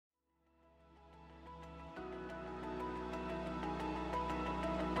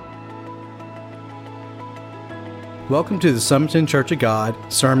Welcome to the Summerton Church of God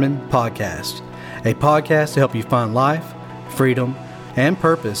Sermon Podcast, a podcast to help you find life, freedom, and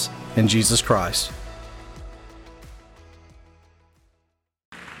purpose in Jesus Christ.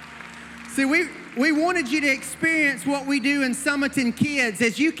 See, we wanted you to experience what we do in Summerton Kids.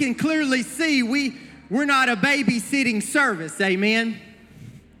 As you can clearly see, we're not a babysitting service, amen?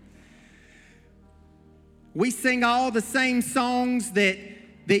 We sing all the same songs that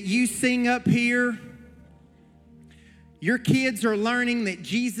you sing up here. Your kids are learning that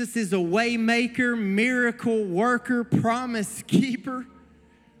Jesus is a way maker, miracle worker, promise keeper.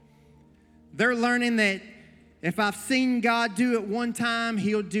 They're learning that if I've seen God do it one time,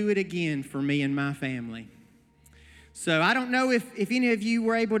 He'll do it again for me and my family. So I don't know if any of you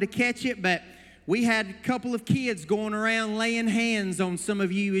were able to catch it, but we had a couple of kids going around laying hands on some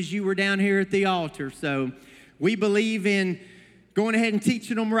of you as you were down here at the altar. So we believe in going ahead and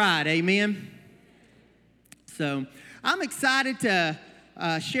teaching them right, amen? So I'm excited to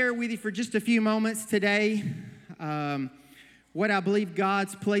share with you for just a few moments today what I believe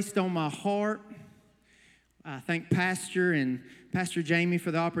God's placed on my heart. I thank Pastor and Pastor Jamie for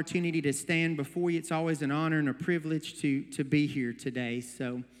the opportunity to stand before you. It's always an honor and a privilege to be here today.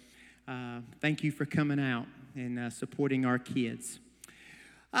 So thank you for coming out and supporting our kids.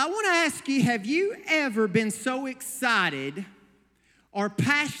 I want to ask you, have you ever been so excited or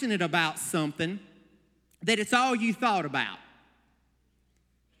passionate about something that it's all you thought about?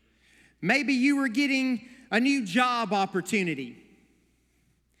 Maybe you were getting a new job opportunity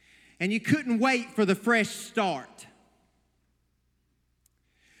and you couldn't wait for the fresh start.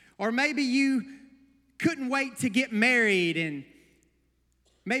 Or maybe you couldn't wait to get married and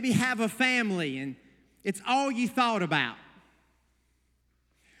maybe have a family and it's all you thought about.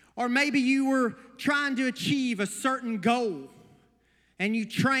 Or maybe you were trying to achieve a certain goal and you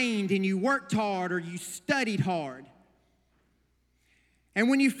trained and you worked hard or you studied hard. And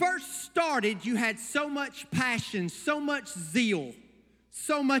when you first started, you had so much passion, so much zeal,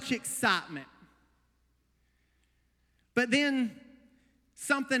 so much excitement. But then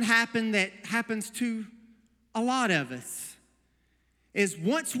something happened that happens to a lot of us. Is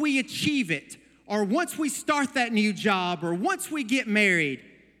once we achieve it, or once we start that new job, or once we get married,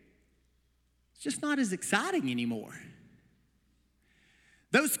 it's just not as exciting anymore.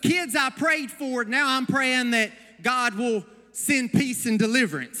 Those kids I prayed for, now I'm praying that God will send peace and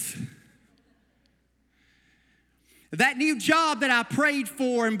deliverance. That new job that I prayed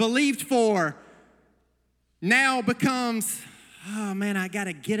for and believed for now becomes, oh man, I got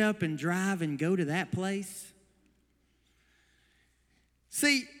to get up and drive and go to that place.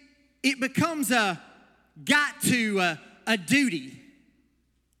 See, it becomes a duty.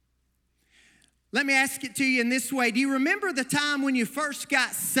 Let me ask it to you in this way. Do you remember the time when you first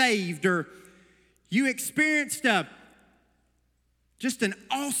got saved or you experienced just an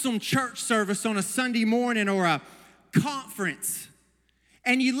awesome church service on a Sunday morning or a conference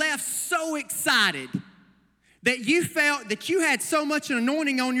and you left so excited that you felt that you had so much an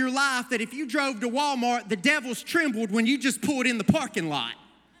anointing on your life that if you drove to Walmart, the devils trembled when you just pulled in the parking lot?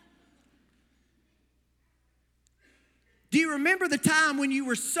 Do you remember the time when you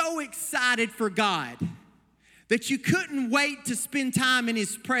were so excited for God that you couldn't wait to spend time in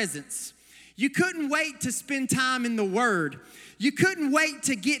His presence? You couldn't wait to spend time in the Word. You couldn't wait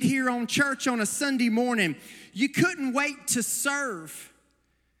to get here on church on a Sunday morning. You couldn't wait to serve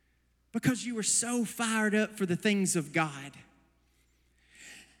because you were so fired up for the things of God.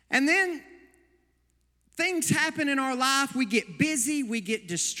 And then things happen in our life. We get busy. We get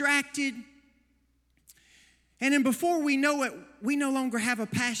distracted. And then before we know it, we no longer have a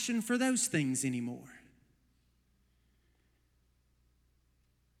passion for those things anymore.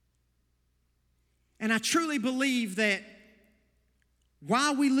 And I truly believe that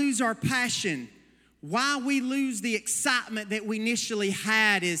why we lose our passion, why we lose the excitement that we initially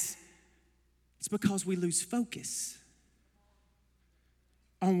had it's because we lose focus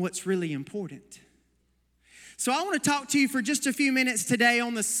on what's really important. So I want to talk to you for just a few minutes today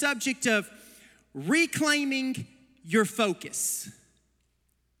on the subject of reclaiming your focus.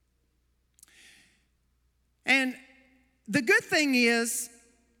 And the good thing is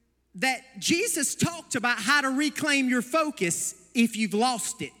that Jesus talked about how to reclaim your focus if you've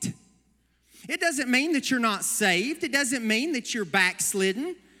lost it. It doesn't mean that you're not saved. It doesn't mean that you're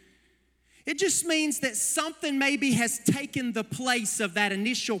backslidden. It just means that something maybe has taken the place of that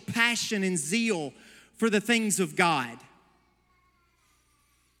initial passion and zeal for the things of God.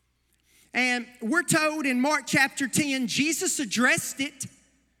 And we're told in Mark chapter 10, Jesus addressed it.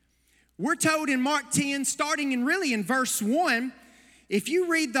 We're told in Mark 10, starting in verse 1, if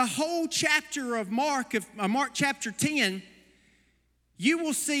you read the whole chapter of Mark chapter 10, you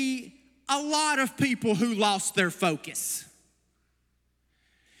will see a lot of people who lost their focus.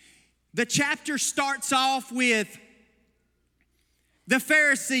 The chapter starts off with the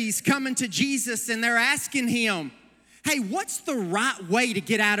Pharisees coming to Jesus and they're asking him, hey, what's the right way to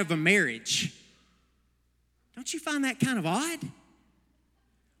get out of a marriage? Don't you find that kind of odd?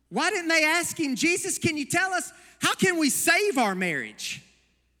 Why didn't they ask him, Jesus, can you tell us, how can we save our marriage?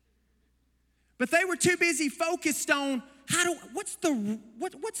 But they were too busy focused on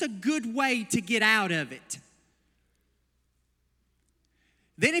what's a good way to get out of it?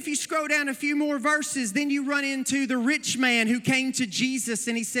 Then if you scroll down a few more verses, then you run into the rich man who came to Jesus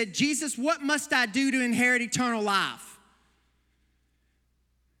and he said, Jesus, what must I do to inherit eternal life?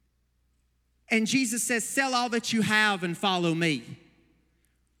 And Jesus says, sell all that you have and follow me.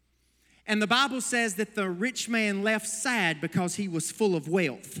 And the Bible says that the rich man left sad because he was full of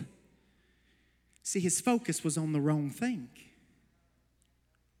wealth. See, his focus was on the wrong thing.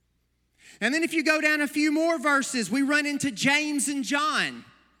 And then if you go down a few more verses, we run into James and John.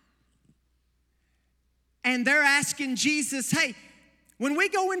 And they're asking Jesus, hey, when we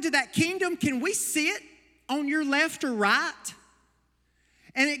go into that kingdom, can we sit on your left or right?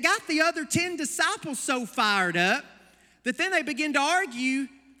 And it got the other 10 disciples so fired up that then they began to argue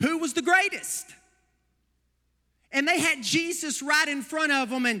who was the greatest. And they had Jesus right in front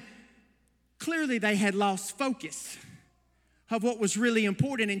of them, and clearly they had lost focus of what was really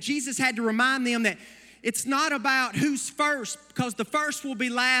important. And Jesus had to remind them that it's not about who's first, because the first will be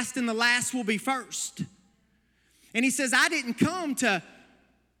last and the last will be first. And he says, I didn't come to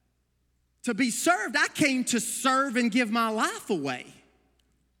be served. I came to serve and give my life away.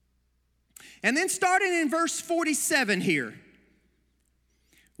 And then starting in verse 47 here,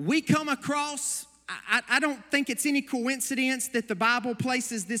 we come across, I don't think it's any coincidence that the Bible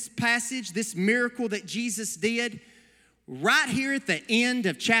places this passage, this miracle that Jesus did, right here at the end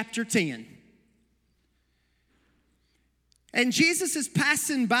of chapter 10. And Jesus is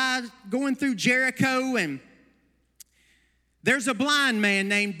passing by, going through Jericho, and there's a blind man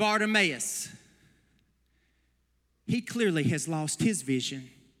named Bartimaeus. He clearly has lost his vision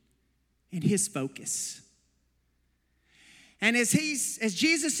and his focus. And as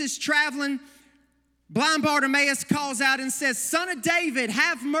Jesus is traveling, blind Bartimaeus calls out and says, Son of David,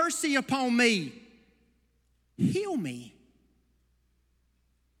 have mercy upon me. Heal me.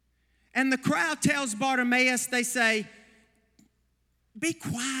 And the crowd tells Bartimaeus, they say, be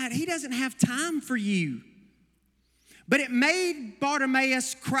quiet. He doesn't have time for you. But it made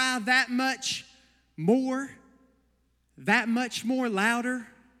Bartimaeus cry that much more louder.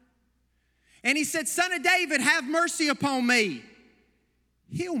 And he said, Son of David, have mercy upon me.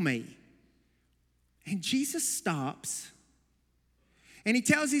 Heal me. And Jesus stops. And he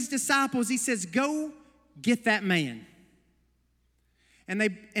tells his disciples, he says, go get that man. And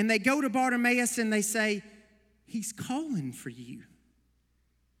they go to Bartimaeus and they say, he's calling for you.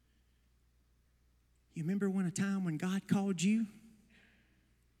 You remember a time when God called you?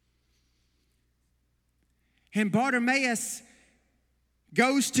 And Bartimaeus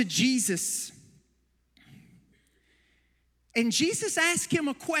goes to Jesus. And Jesus asked him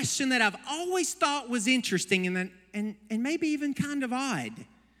a question that I've always thought was interesting and maybe even kind of odd.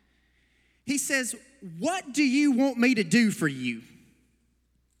 He says, what do you want me to do for you?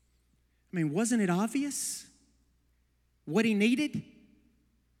 I mean, wasn't it obvious what he needed?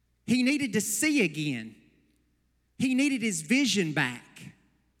 He needed to see again. He needed his vision back.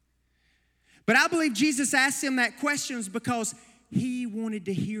 But I believe Jesus asked him that question because he wanted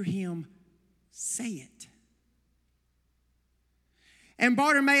to hear him say it. And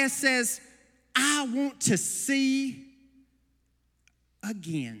Bartimaeus says, I want to see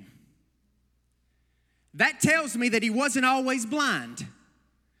again. That tells me that he wasn't always blind.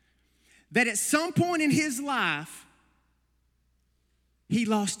 That at some point in his life, he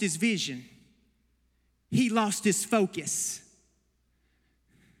lost his vision. He lost his focus.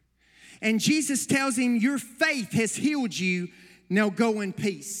 And Jesus tells him, your faith has healed you. Now go in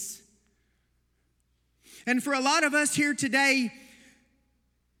peace. And for a lot of us here today,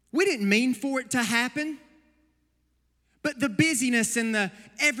 we didn't mean for it to happen. But the busyness and the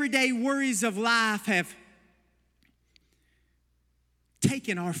everyday worries of life have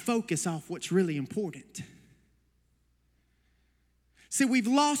taken our focus off what's really important. See, we've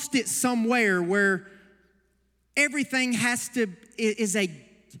lost it somewhere where everything is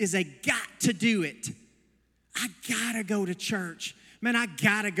a got to do it. I gotta go to church. Man, I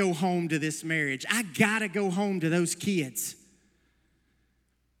gotta go home to this marriage. I gotta go home to those kids.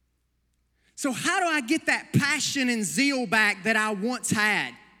 So how do I get that passion and zeal back that I once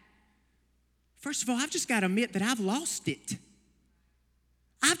had? First of all, I've just got to admit that I've lost it.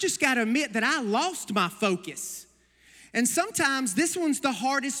 I've just got to admit that I lost my focus. And sometimes this one's the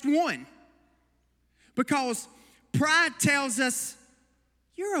hardest one, because pride tells us,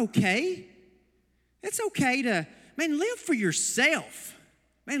 you're okay. It's okay to, live for yourself.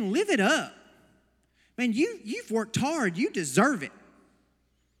 Live it up. You've worked hard. You deserve it.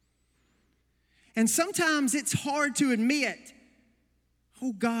 And sometimes it's hard to admit,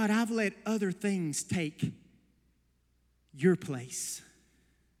 oh God, I've let other things take your place.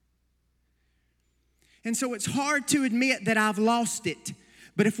 And so it's hard to admit that I've lost it.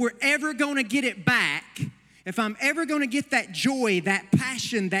 But if we're ever going to get it back, if I'm ever going to get that joy, that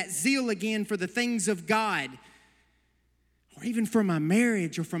passion, that zeal again for the things of God, or even for my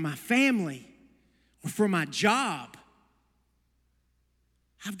marriage or for my family or for my job,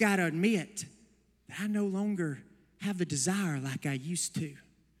 I've got to admit that I no longer have the desire like I used to.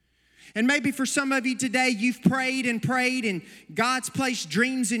 And maybe for some of you today, you've prayed and prayed, and God's placed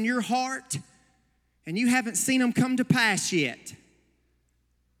dreams in your heart, and you haven't seen them come to pass yet.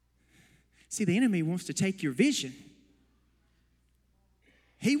 See, the enemy wants to take your vision.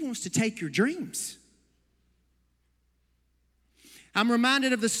 He wants to take your dreams. I'm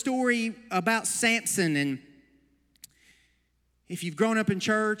reminded of the story about Samson, and if you've grown up in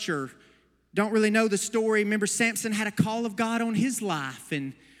church or don't really know the story, remember Samson had a call of God on his life,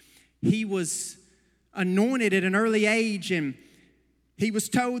 and he was anointed at an early age, and he was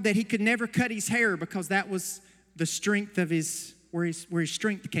told that he could never cut his hair because that was the strength of where his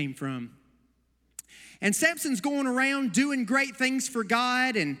strength came from. And Samson's going around doing great things for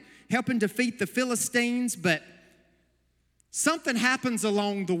God and helping defeat the Philistines, but something happens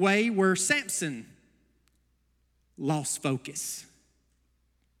along the way where Samson lost focus.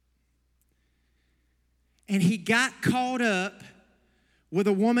 And he got caught up with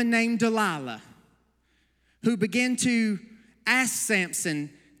a woman named Delilah, who began to ask Samson,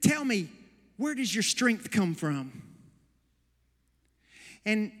 tell me, where does your strength come from?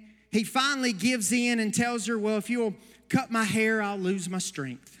 And he finally gives in and tells her, well, if you'll cut my hair, I'll lose my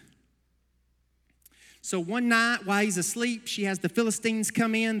strength. So one night while he's asleep, she has the Philistines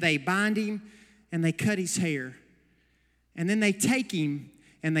come in, they bind him, and they cut his hair. And then they take him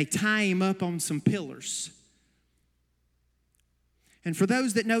and they tie him up on some pillars. And for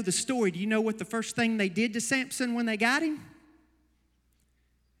those that know the story, do you know what the first thing they did to Samson when they got him?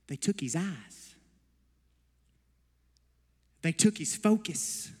 They took his eyes. They took his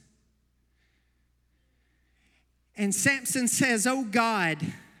focus. And Samson says, oh God,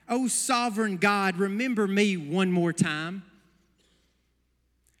 oh sovereign God, remember me one more time.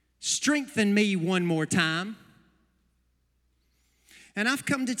 Strengthen me one more time. And I've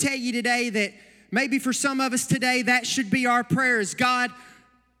come to tell you today that maybe for some of us today, that should be our prayers. God,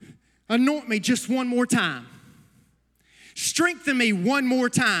 anoint me just one more time. Strengthen me one more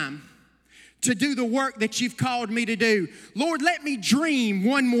time to do the work that you've called me to do. Lord, let me dream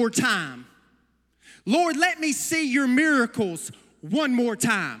one more time. Lord, let me see your miracles one more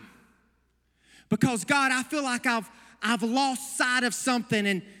time. Because God, I feel like I've lost sight of something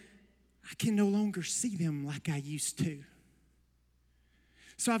and I can no longer see them like I used to.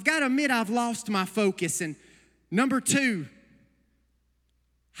 So I've got to admit I've lost my focus. And number two,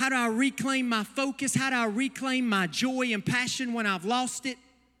 how do I reclaim my focus? How do I reclaim my joy and passion when I've lost it?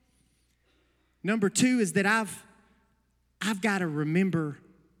 Number two is that I've got to remember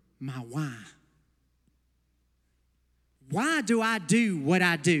my why. Why do I do what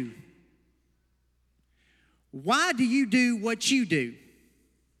I do? Why do you do what you do?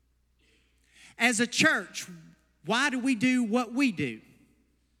 As a church, why do we do what we do?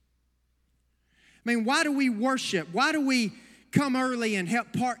 Why do we worship? Why do we come early and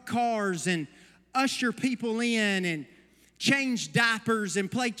help park cars and usher people in and change diapers and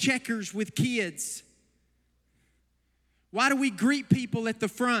play checkers with kids? Why do we greet people at the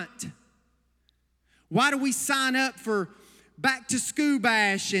front? Why do we sign up for back to school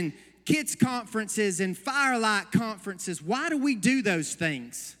bash and kids conferences and firelight conferences? Why do we do those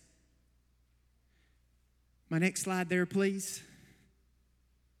things? My next slide there, please.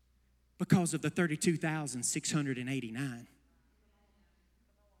 Because of the 32,689.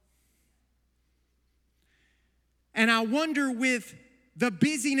 And I wonder, with the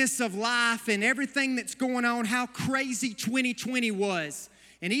busyness of life and everything that's going on, how crazy 2020 was,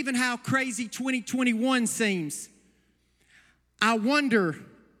 and even how crazy 2021 seems. I wonder,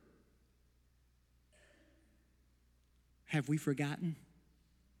 have we forgotten?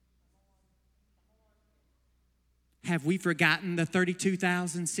 Have we forgotten the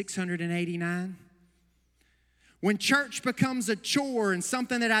 32,689? When church becomes a chore and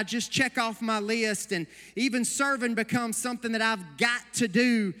something that I just check off my list, and even serving becomes something that I've got to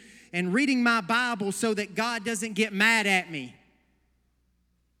do, and reading my Bible so that God doesn't get mad at me.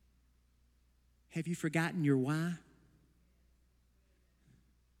 Have you forgotten your why?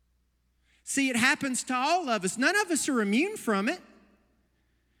 See, it happens to all of us. None of us are immune from it.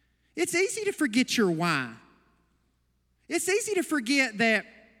 It's easy to forget your why. It's easy to forget that,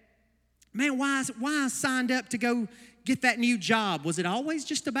 man, why I signed up to go get that new job. Was it always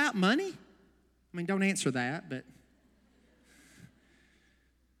just about money? I mean, don't answer that, but.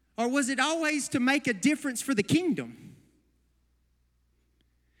 Or was it always to make a difference for the kingdom?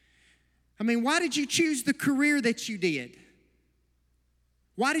 I mean, why did you choose the career that you did?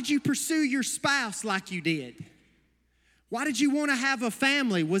 Why did you pursue your spouse like you did? Why did you want to have a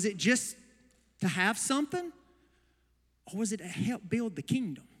family? Was it just to have something? Or was it to help build the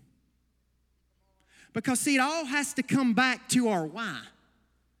kingdom? Because, see, it all has to come back to our why.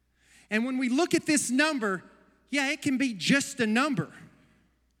 And when we look at this number, yeah, it can be just a number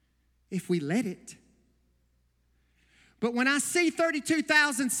if we let it. But when I see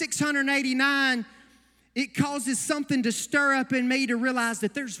 32,689, it causes something to stir up in me to realize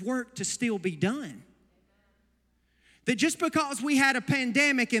that there's work to still be done. That just because we had a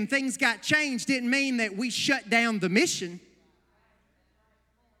pandemic and things got changed didn't mean that we shut down the mission.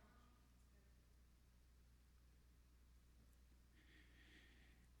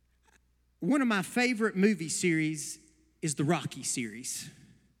 One of my favorite movie series is the Rocky series.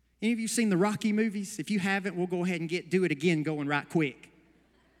 Any of you seen the Rocky movies? If you haven't, we'll go ahead and do it again going right quick.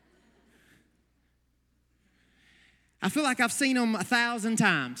 I feel like I've seen them 1,000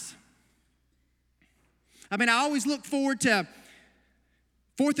 times. I mean, I always look forward to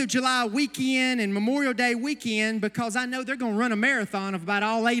 4th of July weekend and Memorial Day weekend because I know they're going to run a marathon of about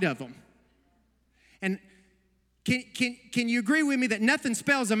all 8 of them. And can you agree with me that nothing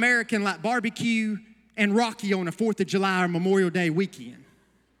spells American like barbecue and Rocky on a 4th of July or Memorial Day weekend?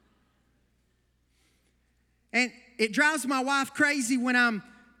 And it drives my wife crazy when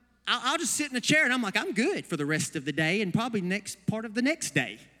I'll just sit in a chair and I'm like, I'm good for the rest of the day and probably next part of the next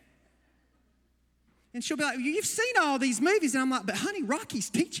day. And she'll be like, you've seen all these movies. And I'm like, but honey, Rocky's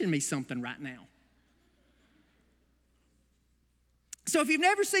teaching me something right now. So if you've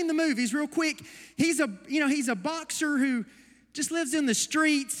never seen the movies, real quick, he's a boxer who just lives in the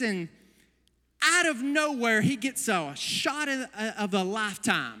streets, and out of nowhere, he gets a shot of a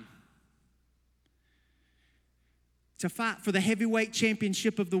lifetime to fight for the heavyweight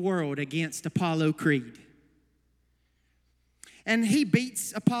championship of the world against Apollo Creed. And he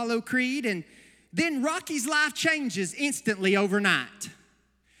beats Apollo Creed, and then Rocky's life changes instantly overnight.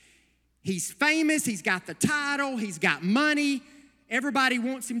 He's famous, he's got the title, he's got money. Everybody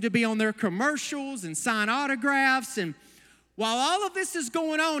wants him to be on their commercials and sign autographs. And while all of this is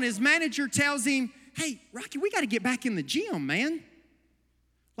going on, his manager tells him, hey, Rocky, we got to get back in the gym, man.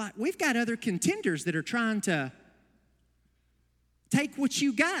 Like, we've got other contenders that are trying to take what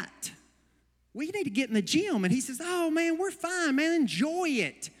you got. We need to get in the gym. And he says, oh, man, we're fine, man. Enjoy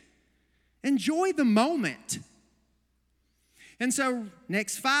it. Enjoy the moment. And so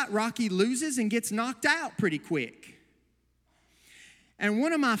next fight, Rocky loses and gets knocked out pretty quick. And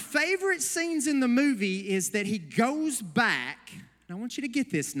one of my favorite scenes in the movie is that he goes back, and I want you to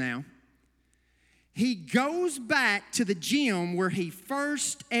get this now. He goes back to the gym where he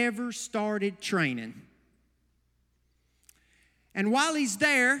first ever started training. And while he's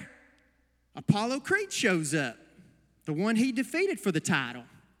there, Apollo Creed shows up, the one he defeated for the title.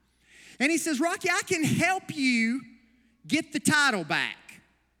 And he says, Rocky, I can help you get the title back.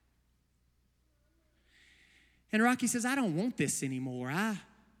 And Rocky says, I don't want this anymore. I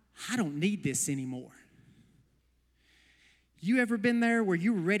don't need this anymore. You ever been there where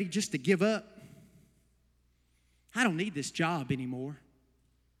you were ready just to give up? I don't need this job anymore.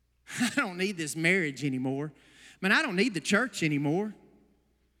 I don't need this marriage anymore. Man, I don't need the church anymore.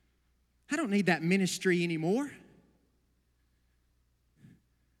 I don't need that ministry anymore.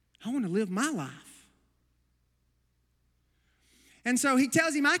 I want to live my life. And so he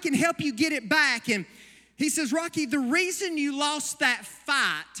tells him, I can help you get it back. And he says, Rocky, the reason you lost that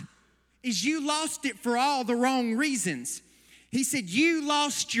fight is you lost it for all the wrong reasons. He said, you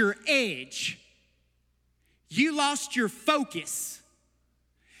lost your edge. You lost your focus.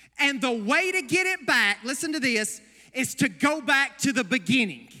 And the way to get it back, listen to this, is to go back to the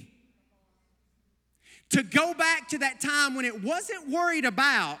beginning. To go back to that time when it wasn't worried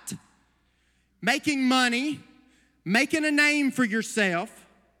about making money, making a name for yourself,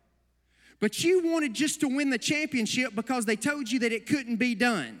 but you wanted just to win the championship because they told you that it couldn't be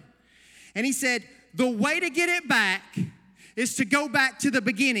done. And he said, the way to get it back is to go back to the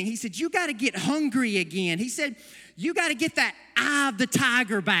beginning. He said, you got to get hungry again. He said, you got to get that eye of the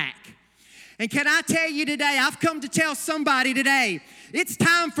tiger back. And can I tell you today, I've come to tell somebody today, it's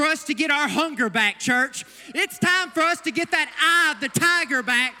time for us to get our hunger back, church. It's time for us to get that eye of the tiger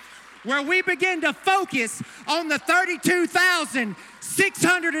back, where we begin to focus on the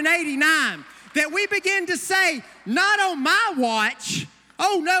 32,689. That we begin to say, not on my watch.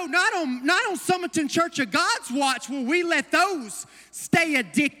 Oh no, not on Summerton Church of God's watch will we let those stay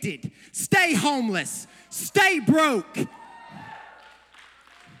addicted, stay homeless, stay broke.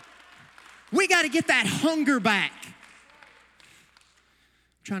 We got to get that hunger back.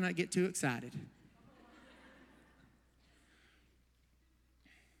 Try not to get too excited.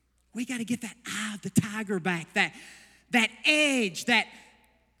 We got to get that eye of the tiger back, that edge, that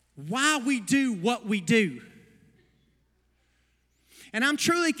why we do what we do. And I'm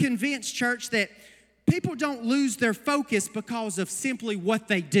truly convinced, church, that people don't lose their focus because of simply what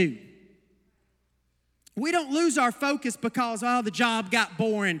they do. We don't lose our focus because, the job got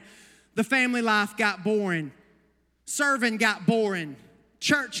boring, the family life got boring, serving got boring,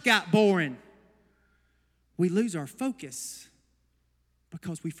 church got boring. We lose our focus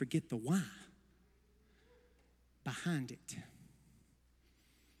because we forget the why behind it.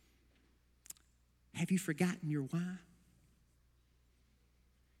 Have you forgotten your why?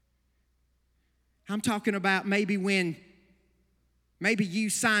 I'm talking about maybe you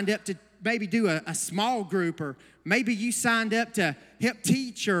signed up to maybe do a small group, or maybe you signed up to help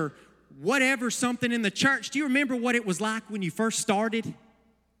teach or whatever, something in the church. Do you remember what it was like when you first started?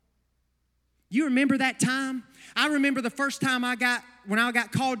 You remember that time? I remember the first time when I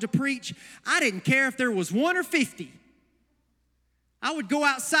got called to preach, I didn't care if there was 1 or 50. I would go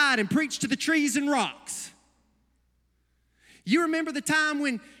outside and preach to the trees and rocks. You remember the time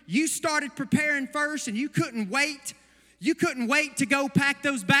when you started preparing first and you couldn't wait? You couldn't wait to go pack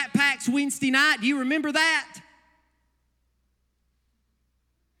those backpacks Wednesday night. Do you remember that?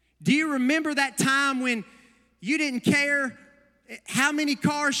 Do you remember that time when you didn't care how many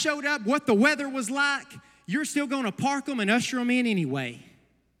cars showed up, what the weather was like? You're still going to park them and usher them in anyway.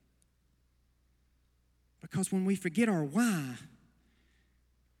 Because when we forget our why,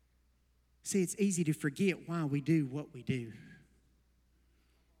 see, it's easy to forget why we do what we do.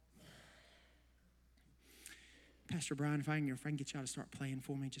 Pastor Brian, if I can get y'all to start playing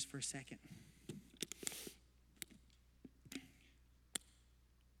for me just for a second.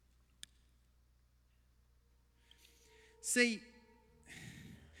 See,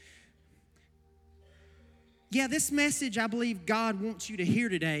 this message I believe God wants you to hear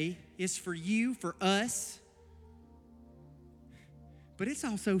today is for you, for us, but it's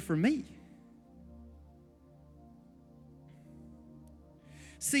also for me.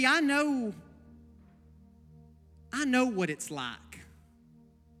 See, I know what it's like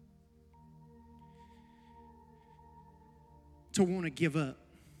to want to give up.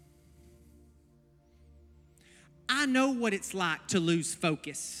 I know what it's like to lose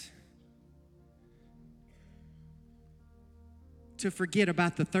focus, to forget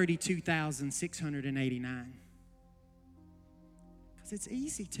about the 32,689. Because it's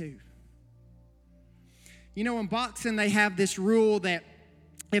easy to. You know, in boxing, they have this rule that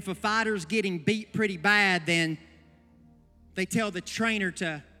if a fighter's getting beat pretty bad, then they tell the trainer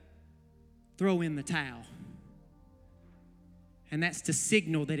to throw in the towel. And that's to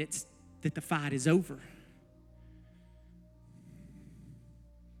signal that the fight is over.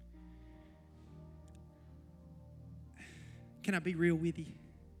 Can I be real with you?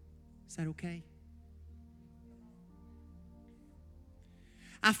 Is that okay?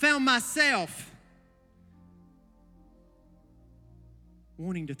 I found myself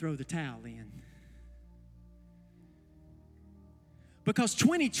wanting to throw the towel in. Because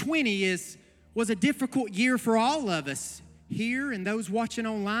 2020 was a difficult year for all of us here and those watching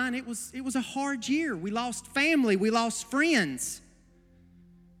online. It was a hard year. We lost family. We lost friends.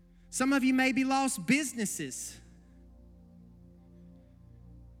 Some of you maybe lost businesses.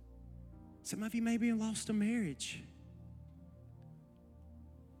 Some of you maybe lost a marriage.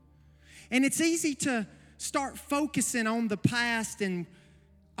 And it's easy to start focusing on the past and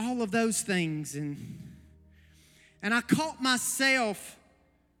all of those things. And I caught myself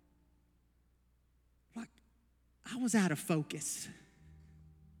like I was out of focus.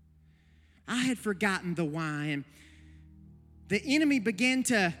 I had forgotten the why. And the enemy began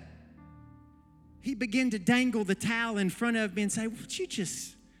to dangle the towel in front of me and say, won't you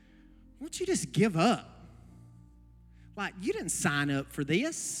just give up? Like, you didn't sign up for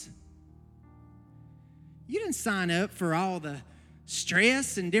this. You didn't sign up for all the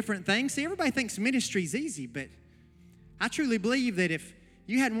stress and different things. See, everybody thinks ministry's easy, but I truly believe that if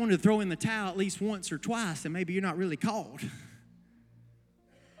you hadn't wanted to throw in the towel at least once or twice, then maybe you're not really called.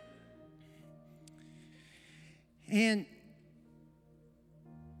 And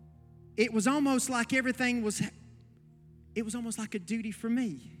it was almost like it was almost like a duty for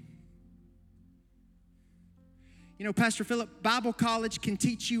me. You know, Pastor Philip, Bible college can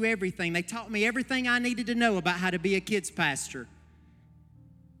teach you everything. They taught me everything I needed to know about how to be a kids pastor,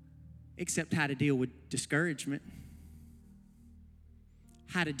 except how to deal with discouragement,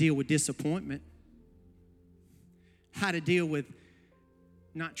 how to deal with disappointment, how to deal with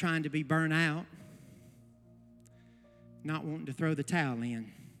not trying to be burnt out, not wanting to throw the towel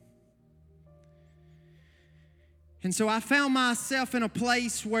in. And so I found myself in a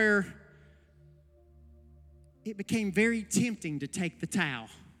place where it became very tempting to take the towel.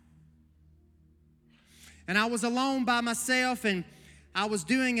 And I was alone by myself, and I was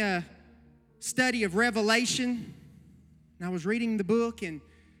doing a study of Revelation, and I was reading the book, and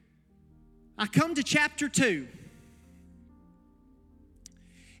I come to chapter 2.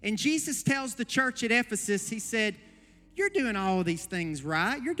 And Jesus tells the church at Ephesus, he said, "You're doing all these things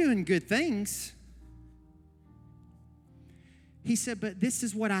right. You're doing good things." He said, "But this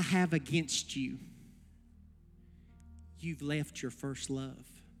is what I have against you. You've left your first love."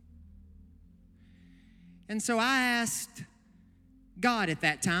 And so I asked God at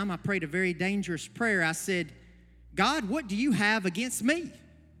that time, I prayed a very dangerous prayer. I said, "God, what do you have against me?"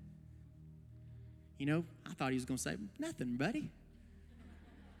 You know, I thought he was going to say, "Nothing, buddy.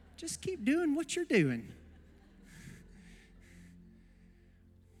 Just keep doing what you're doing."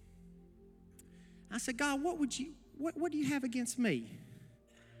 I said, "God, what do you have against me?"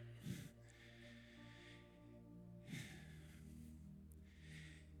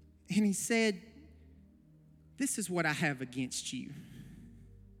 And he said, "This is what I have against you,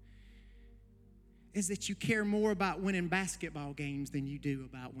 is that you care more about winning basketball games than you do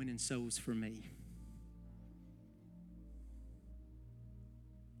about winning souls for me."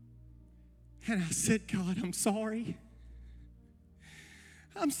 And I said, "God, I'm sorry.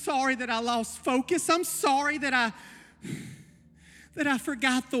 I'm sorry that I lost focus. I'm sorry that I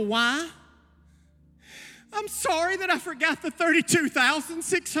forgot the why. I'm sorry that I forgot the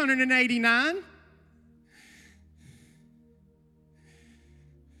 32,689.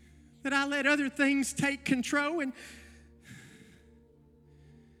 That I let other things take control. And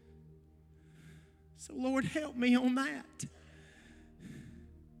so, Lord, help me on that."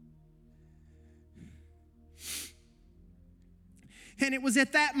 And it was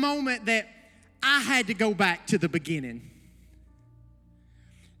at that moment that I had to go back to the beginning.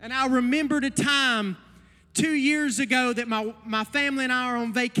 And I remembered a time 2 years ago that my family and I are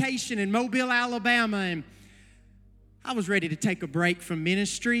on vacation in Mobile, Alabama, and I was ready to take a break from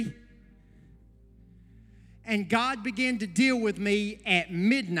ministry. And God began to deal with me at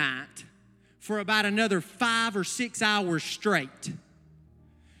midnight for about another 5 or 6 hours straight.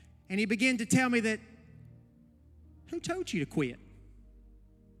 And he began to tell me that, "Who told you to quit?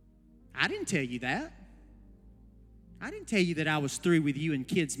 I didn't tell you that. I didn't tell you that I was through with you in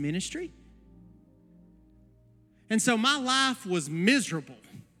kids ministry." And so my life was miserable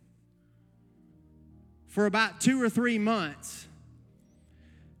for about 2 or 3 months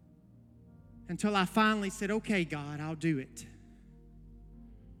until I finally said, "Okay, God, I'll do it."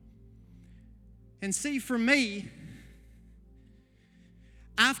 And see, for me,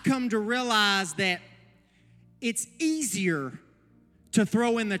 I've come to realize that it's easier to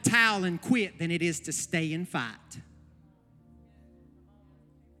throw in the towel and quit than it is to stay and fight.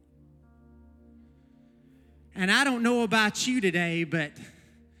 And I don't know about you today, but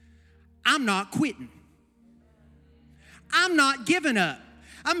I'm not quitting. I'm not giving up.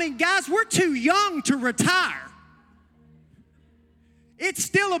 I mean, guys, we're too young to retire. It's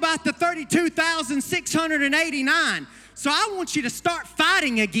still about the 32,689. So I want you to start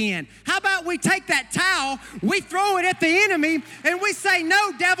fighting again. How about we take that towel, we throw it at the enemy, and we say,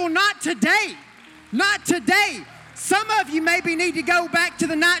 "No, devil, not today. Not today." Some of you maybe need to go back to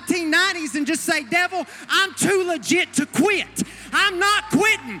the 1990s and just say, "Devil, I'm too legit to quit. I'm not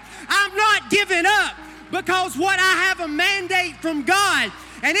quitting. I'm not giving up." Because what I have a mandate from God,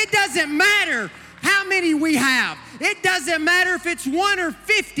 and it doesn't matter how many we have. It doesn't matter if it's 1 or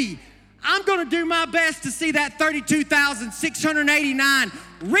 50. I'm going to do my best to see that 32,689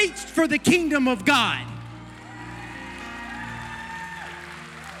 reached for the kingdom of God.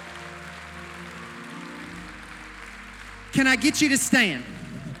 Can I get you to stand?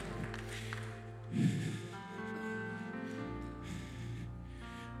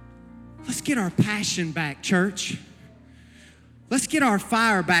 Let's get get our passion back, church. Let's get our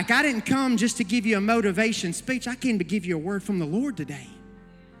fire back. I didn't come just to give you a motivation speech. I came to give you a word from the Lord today.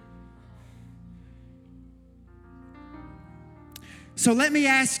 So let me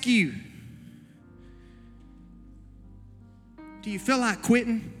ask you, do you feel like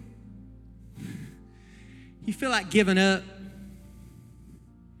quitting? You feel like giving up?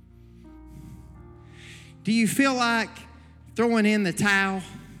 Do you feel like throwing in the towel?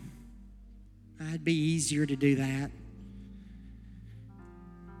 It'd be easier to do that.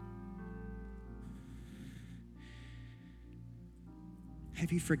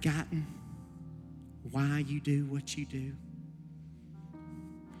 Have you forgotten why you do what you do?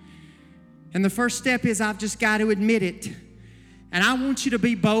 And the first step is I've just got to admit it. And I want you to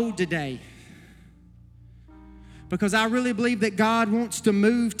be bold today. Because I really believe that God wants to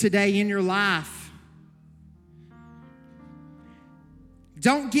move today in your life.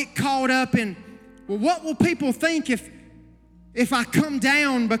 Don't get caught up in, well, what will people think if I come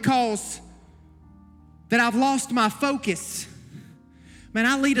down because that I've lost my focus? Man,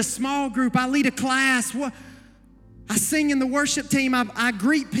 I lead a small group. I lead a class. I sing in the worship team. I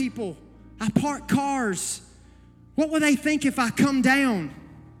greet people. I park cars. What will they think if I come down?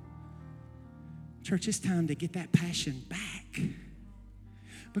 Church, it's time to get that passion back.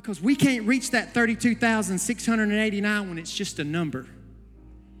 Because we can't reach that 32,689 when it's just a number.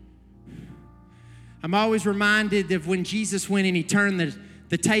 I'm always reminded of when Jesus went and he turned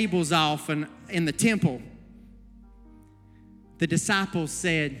the tables off in the temple. The disciples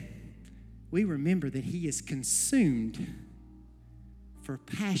said, we remember that he is consumed for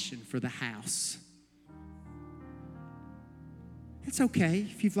passion for the house. It's okay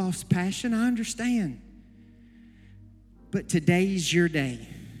if you've lost passion, I understand. But today's your day.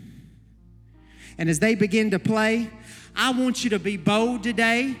 And as they begin to play, I want you to be bold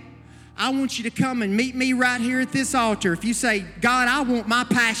today. I want you to come and meet me right here at this altar. If you say, God, I want my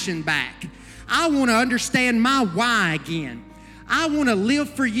passion back. I want to understand my why again. I want to live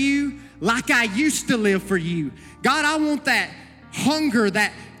for you like I used to live for you. God, I want that hunger,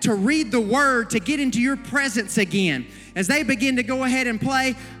 that to read the word, to get into your presence again. As they begin to go ahead and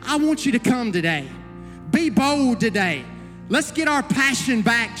play, I want you to come today. Be bold today. Let's get our passion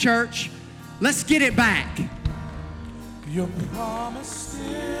back, church. Let's get it back. Your promise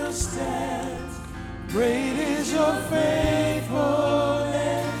still stands. Great is your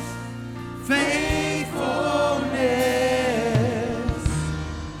faithfulness. Faithfulness.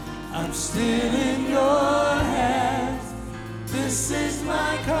 I'm still in your hands. This is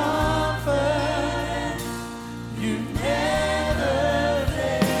my confidence. You never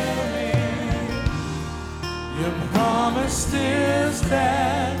fail me. Your promise still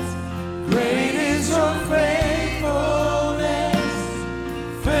stands. Great is your faithfulness.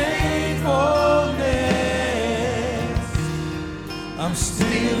 Faithfulness. I'm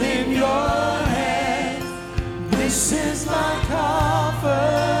still in your hands. This is my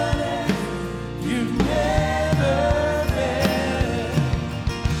confidence.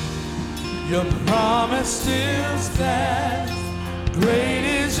 Your promise still stands. Great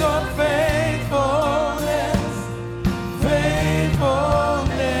is your faithfulness. Faithfulness.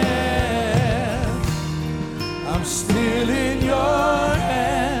 I'm still in your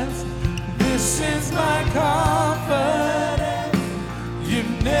hands. This is my confidence. You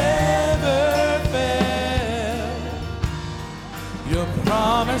never fail. Your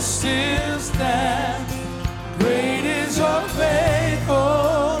promise still stands. Great is your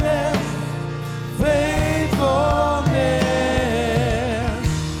faithfulness. Faithfulness.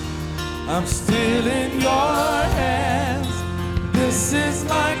 I'm still in your hands. This is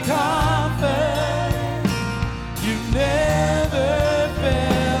my confidence. You never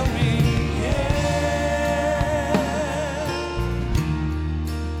fail me yet.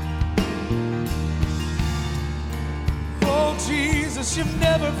 Oh Jesus, you've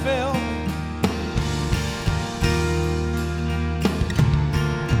never failed me.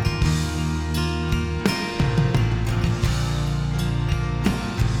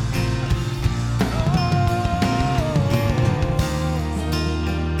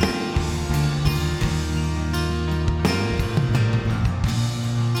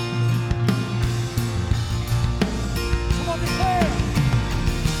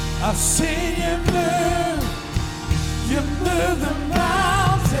 I've seen you move the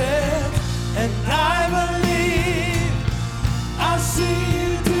mountains, and I believe I'll see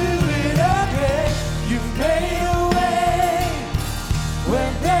you do it again. You've made a way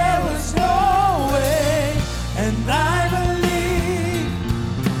when there was no way, and I believe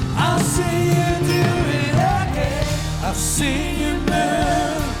I'll see you do it again. I've seen you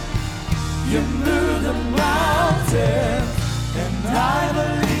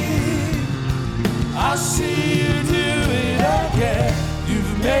I see you do it again.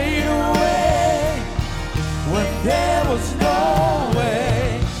 You've made a way when there was no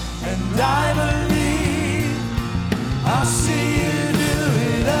way, and I believe I see you do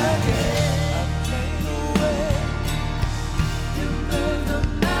it again. I've made a way. You moved the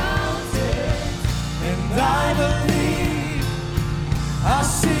mountains, and I believe I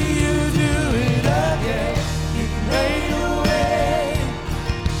see you do it again. You made a way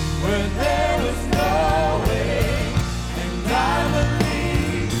where there was no way, and I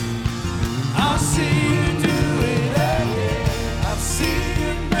believe I see you do it again. I've seen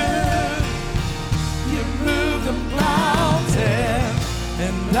you move the mountain,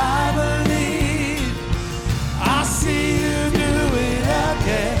 and I believe I see you do it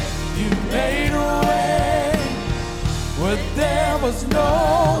again. You made a way where there was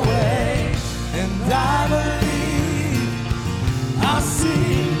no way, and I believe I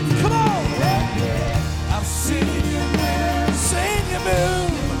see. Come on, I've seen you move, seen you move.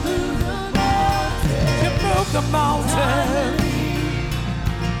 You move the mountain.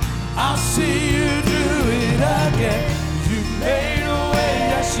 I see you do it again. You made a way,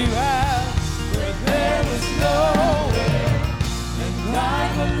 yes you have, where there was no way, and I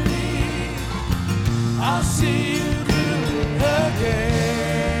believe I see you do it again.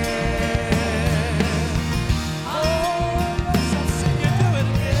 Oh, yes, I've seen you do it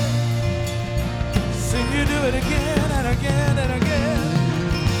again. Seen you do it again and again and again.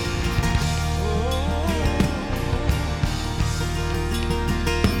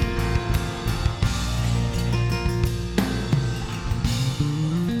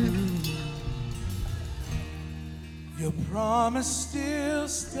 Your promise still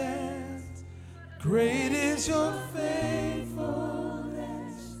stands. Great is your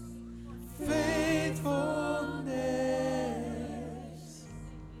faithfulness. Faithfulness.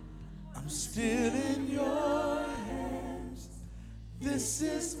 I'm still in your hands. This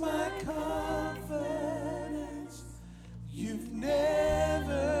is my confidence. You've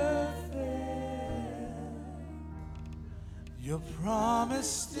never failed. Your promise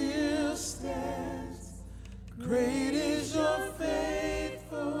still stands. Great is your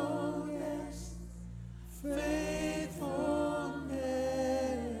faithfulness, faithfulness.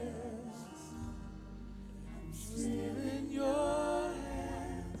 I'm still in your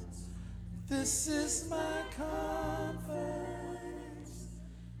hands. This is my confidence.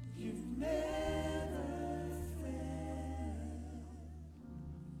 You've never failed.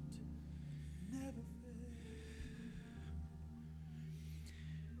 Never failed.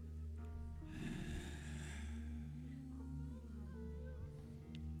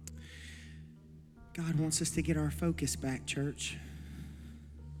 God wants us to get our focus back, church.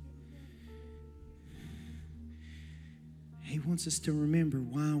 He wants us to remember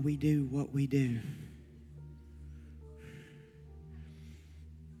why we do what we do.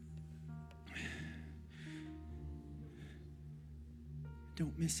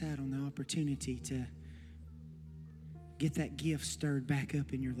 Don't miss out on the opportunity to get that gift stirred back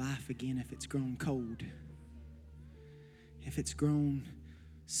up in your life again if it's grown cold, if it's grown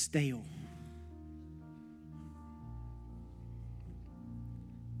stale.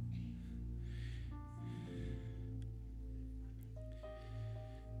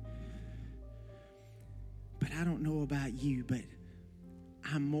 But I don't know about you, but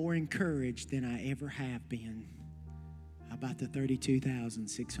I'm more encouraged than I ever have been about the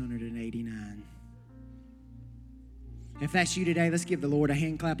 32,689. If that's you today, let's give the Lord a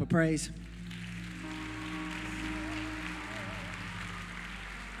hand clap of praise.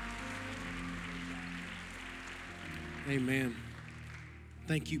 Amen.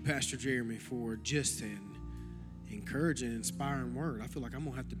 Thank you, Pastor Jeremy, for just an encouraging, inspiring word. I feel like I'm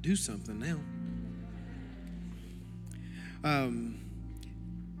going to have to do something now. I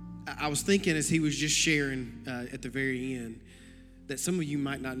was thinking as he was just sharing at the very end that some of you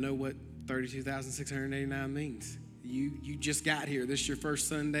might not know what 32,689 means. You just got here. This is your first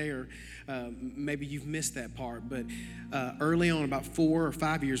Sunday, or maybe you've missed that part. But early on, about 4 or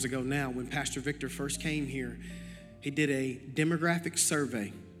 5 years ago now, when Pastor Victor first came here, he did a demographic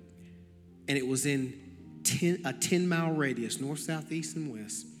survey, and it was in a 10-mile radius, north, south, east, and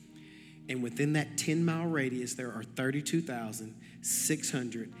west. And within that 10-mile radius, there are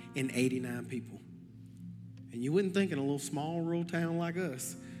 32,689 people. And you wouldn't think in a little small rural town like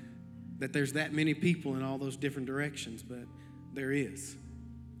us that there's that many people in all those different directions, but there is.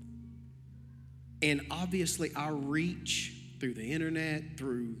 And obviously our reach through the internet,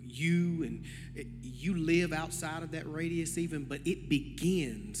 through you, and you live outside of that radius even, but it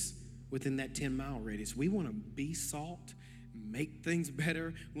begins within that 10-mile radius. We want to be salt make things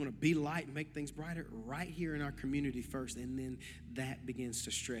better. We want to be light and make things brighter right here in our community first, and then that begins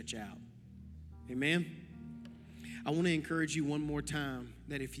to stretch out. Amen? I want to encourage you one more time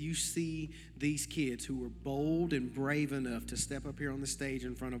that if you see these kids who were bold and brave enough to step up here on the stage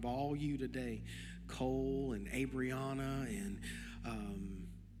in front of all you today, Cole and Abriana and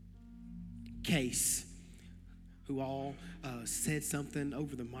Case, who all said something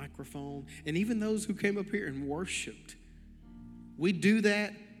over the microphone, and even those who came up here and worshiped. We do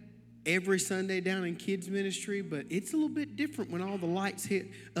that every Sunday down in kids ministry, but it's a little bit different when all the lights hit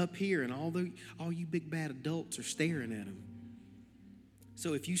up here and all you big bad adults are staring at them.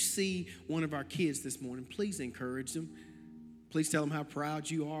 So if you see one of our kids this morning, please encourage them. Please tell them how proud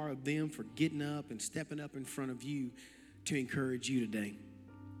you are of them for getting up and stepping up in front of you to encourage you today.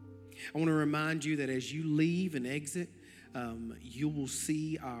 I want to remind you that as you leave and exit, you will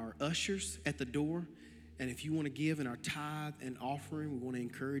see our ushers at the door. And if you want to give in our tithe and offering, we want to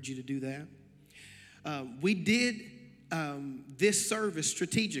encourage you to do that. We did this service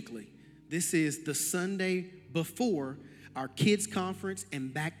strategically. This is the Sunday before our kids conference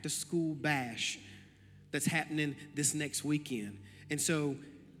and back to school bash that's happening this next weekend. And so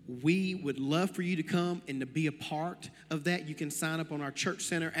we would love for you to come and to be a part of that. You can sign up on our Church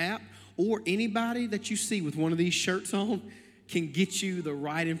Center app, or anybody that you see with one of these shirts on can get you the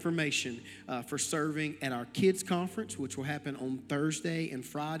right information for serving at our kids conference, which will happen on Thursday and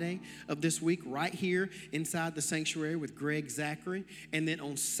Friday of this week right here inside the sanctuary with Greg Zachary. And then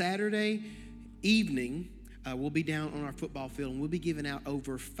on Saturday evening, we'll be down on our football field and we'll be giving out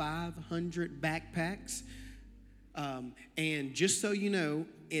over 500 backpacks. And just so you know,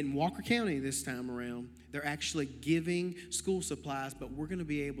 in Walker County this time around, they're actually giving school supplies, but we're going to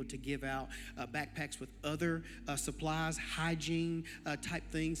be able to give out backpacks with other supplies, hygiene type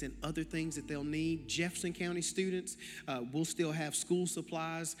things, and other things that they'll need. Jefferson County students will still have school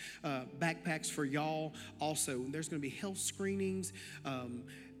supplies, backpacks for y'all also. There's going to be health screenings,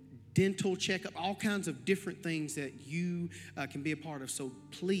 dental checkup, all kinds of different things that you can be a part of. So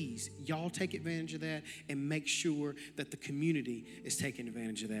please, y'all take advantage of that and make sure that the community is taking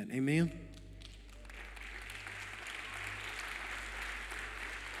advantage of that. Amen?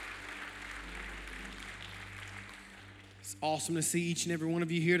 It's awesome to see each and every one of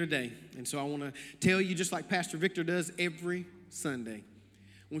you here today. And so I want to tell you, just like Pastor Victor does every Sunday,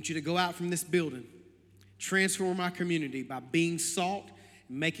 I want you to go out from this building, transform our community by being salt,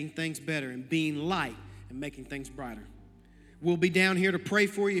 making things better, and being light and making things brighter. We'll be down here to pray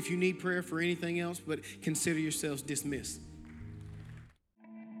for you if you need prayer for anything else, but consider yourselves dismissed.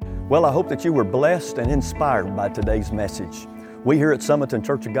 Well, I hope that you were blessed and inspired by today's message. We here at Summerton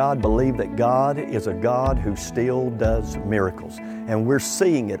Church of God believe that God is a God who still does miracles, and we're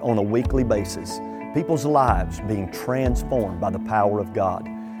seeing it on a weekly basis. People's lives being transformed by the power of God,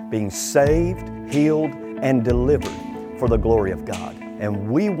 being saved, healed, and delivered for the glory of God.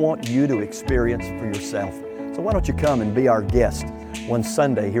 And we want you to experience for yourself. So why don't you come and be our guest one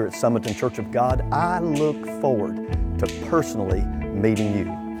Sunday here at Summerton Church of God? I look forward to personally meeting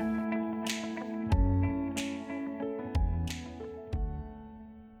you.